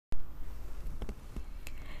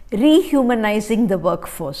Re-humanizing the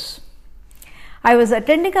workforce. I was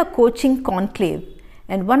attending a coaching conclave,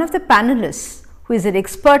 and one of the panelists, who is an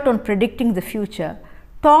expert on predicting the future,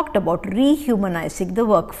 talked about rehumanizing the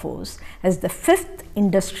workforce as the fifth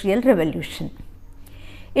industrial revolution.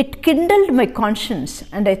 It kindled my conscience,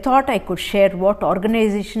 and I thought I could share what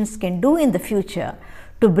organizations can do in the future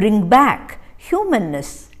to bring back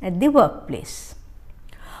humanness at the workplace.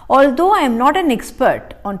 Although I am not an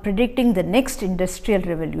expert on predicting the next industrial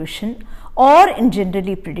revolution or in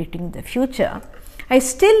generally predicting the future, I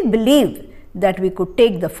still believe that we could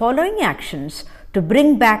take the following actions to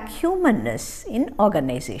bring back humanness in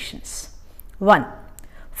organizations. 1.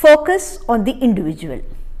 Focus on the individual.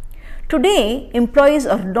 Today, employees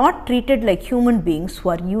are not treated like human beings who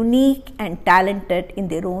are unique and talented in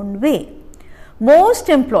their own way. Most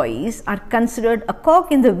employees are considered a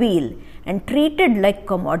cog in the wheel and treated like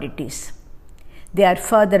commodities. They are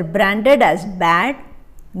further branded as bad,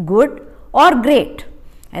 good, or great,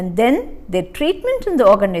 and then their treatment in the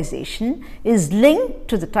organization is linked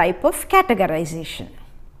to the type of categorization.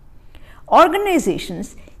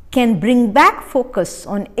 Organizations can bring back focus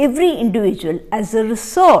on every individual as a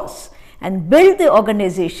resource and build the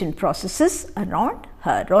organization processes around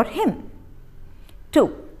her or him.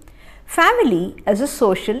 2. Family as a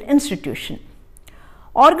social institution.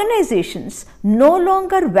 Organizations no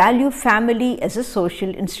longer value family as a social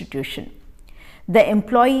institution. The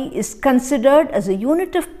employee is considered as a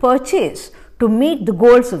unit of purchase to meet the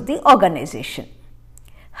goals of the organization.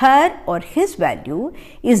 Her or his value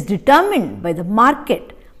is determined by the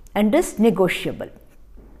market and is negotiable.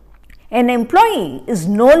 An employee is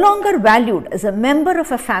no longer valued as a member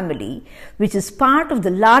of a family which is part of the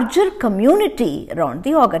larger community around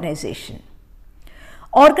the organization.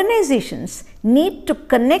 Organizations need to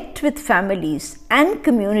connect with families and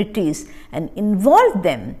communities and involve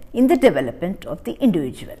them in the development of the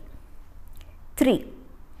individual. 3.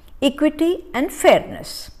 Equity and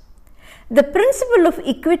fairness. The principle of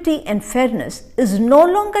equity and fairness is no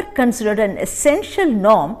longer considered an essential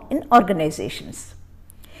norm in organizations.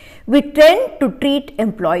 We tend to treat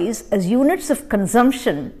employees as units of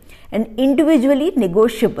consumption and individually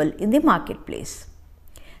negotiable in the marketplace.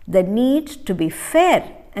 The need to be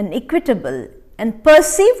fair and equitable and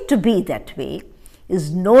perceived to be that way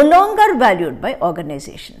is no longer valued by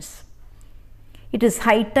organizations. It is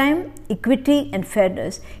high time equity and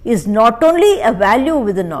fairness is not only a value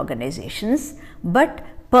within organizations but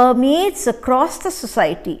permeates across the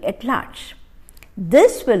society at large.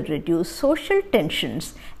 This will reduce social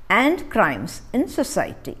tensions and crimes in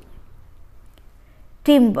society.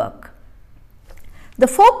 Teamwork. The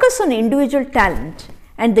focus on individual talent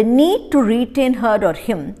and the need to retain her or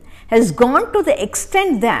him has gone to the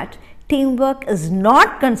extent that teamwork is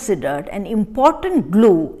not considered an important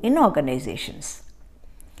glue in organizations.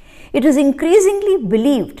 It is increasingly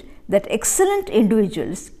believed that excellent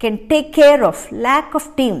individuals can take care of lack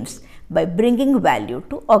of teams by bringing value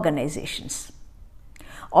to organizations.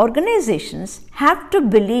 Organizations have to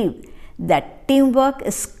believe that teamwork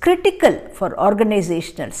is critical for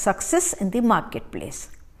organizational success in the marketplace.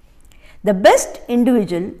 The best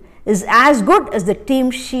individual is as good as the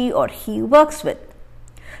team she or he works with.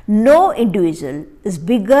 No individual is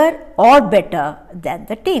bigger or better than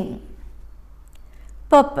the team.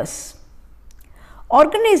 Purpose.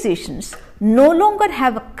 Organizations no longer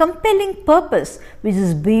have a compelling purpose which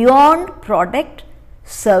is beyond product,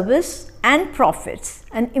 service, and profits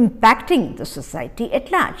and impacting the society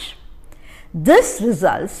at large. This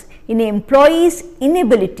results in employees'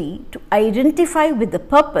 inability to identify with the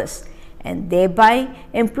purpose, and thereby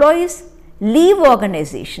employees leave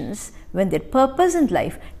organizations when their purpose in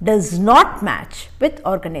life does not match with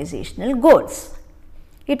organizational goals.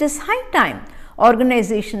 It is high time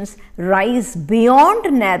organizations rise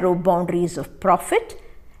beyond narrow boundaries of profit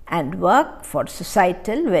and work for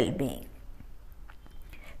societal well-being.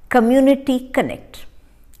 Community connect.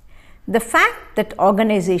 The fact that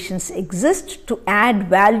organizations exist to add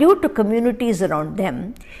value to communities around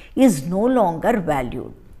them is no longer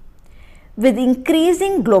valued. With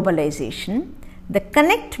increasing globalization, the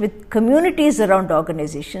connect with communities around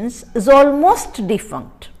organizations is almost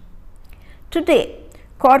defunct. Today,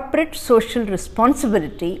 corporate social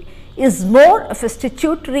responsibility is more of a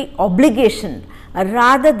statutory obligation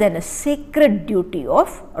rather than a sacred duty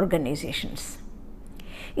of organizations.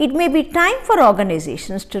 It may be time for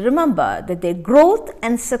organizations to remember that their growth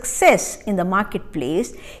and success in the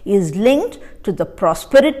marketplace is linked to the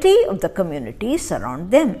prosperity of the communities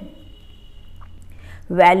around them.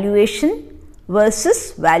 Valuation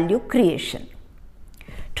versus value creation.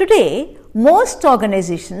 Today, most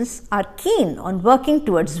organizations are keen on working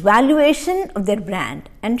towards valuation of their brand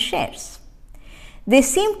and shares. They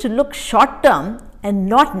seem to look short term and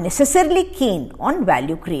not necessarily keen on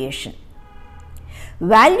value creation.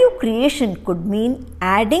 Value creation could mean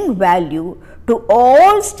adding value to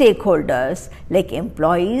all stakeholders like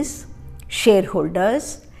employees,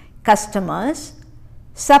 shareholders, customers,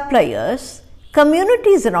 suppliers,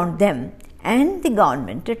 communities around them, and the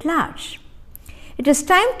government at large. It is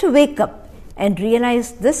time to wake up and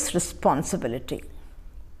realize this responsibility.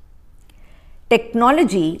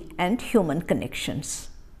 Technology and human connections.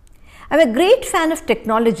 I'm a great fan of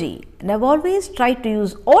technology, and I've always tried to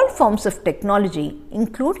use all forms of technology,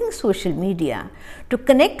 including social media, to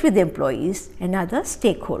connect with employees and other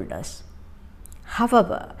stakeholders.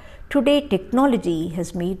 However, today technology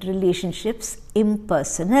has made relationships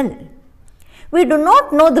impersonal. We do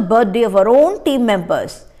not know the birthday of our own team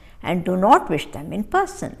members and do not wish them in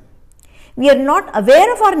person. We are not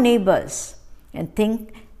aware of our neighbors and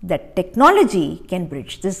think that technology can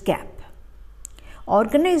bridge this gap.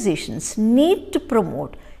 Organizations need to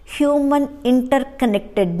promote human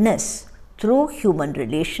interconnectedness through human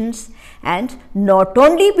relations and not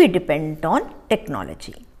only be dependent on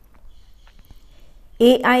technology.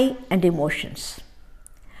 AI and emotions.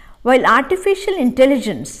 While artificial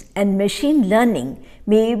intelligence and machine learning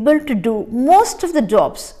may be able to do most of the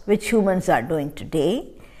jobs which humans are doing today,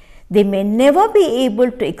 they may never be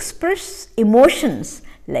able to express emotions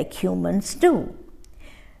like humans do.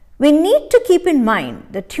 We need to keep in mind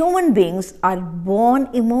that human beings are born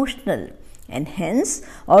emotional, and hence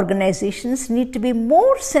organizations need to be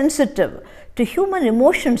more sensitive to human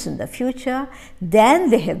emotions in the future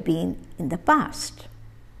than they have been in the past.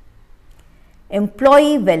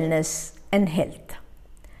 Employee wellness and health.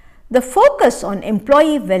 The focus on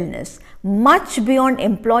employee wellness, much beyond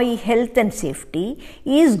employee health and safety,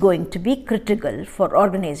 is going to be critical for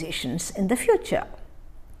organizations in the future.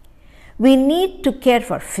 We need to care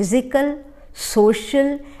for physical,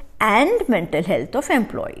 social, and mental health of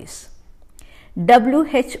employees.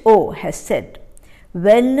 WHO has said,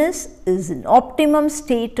 wellness is an optimum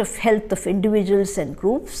state of health of individuals and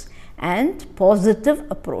groups and positive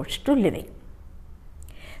approach to living.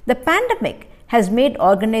 The pandemic has made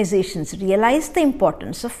organizations realize the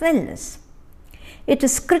importance of wellness. It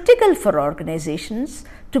is critical for organizations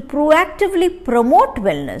to proactively promote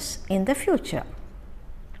wellness in the future.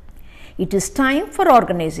 It is time for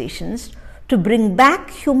organizations to bring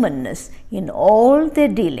back humanness in all their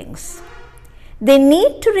dealings. They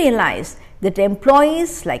need to realize that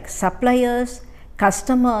employees like suppliers,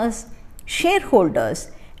 customers,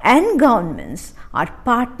 shareholders, and governments are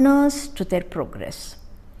partners to their progress.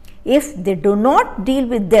 If they do not deal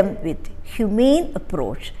with them with humane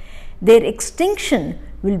approach, their extinction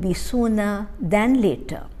will be sooner than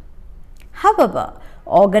later. However,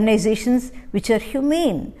 organizations which are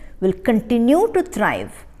humane will continue to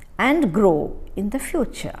thrive and grow in the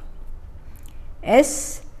future.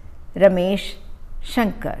 S. Ramesh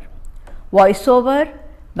Shankar. Voiceover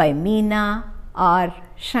by Meena R.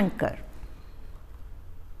 Shankar.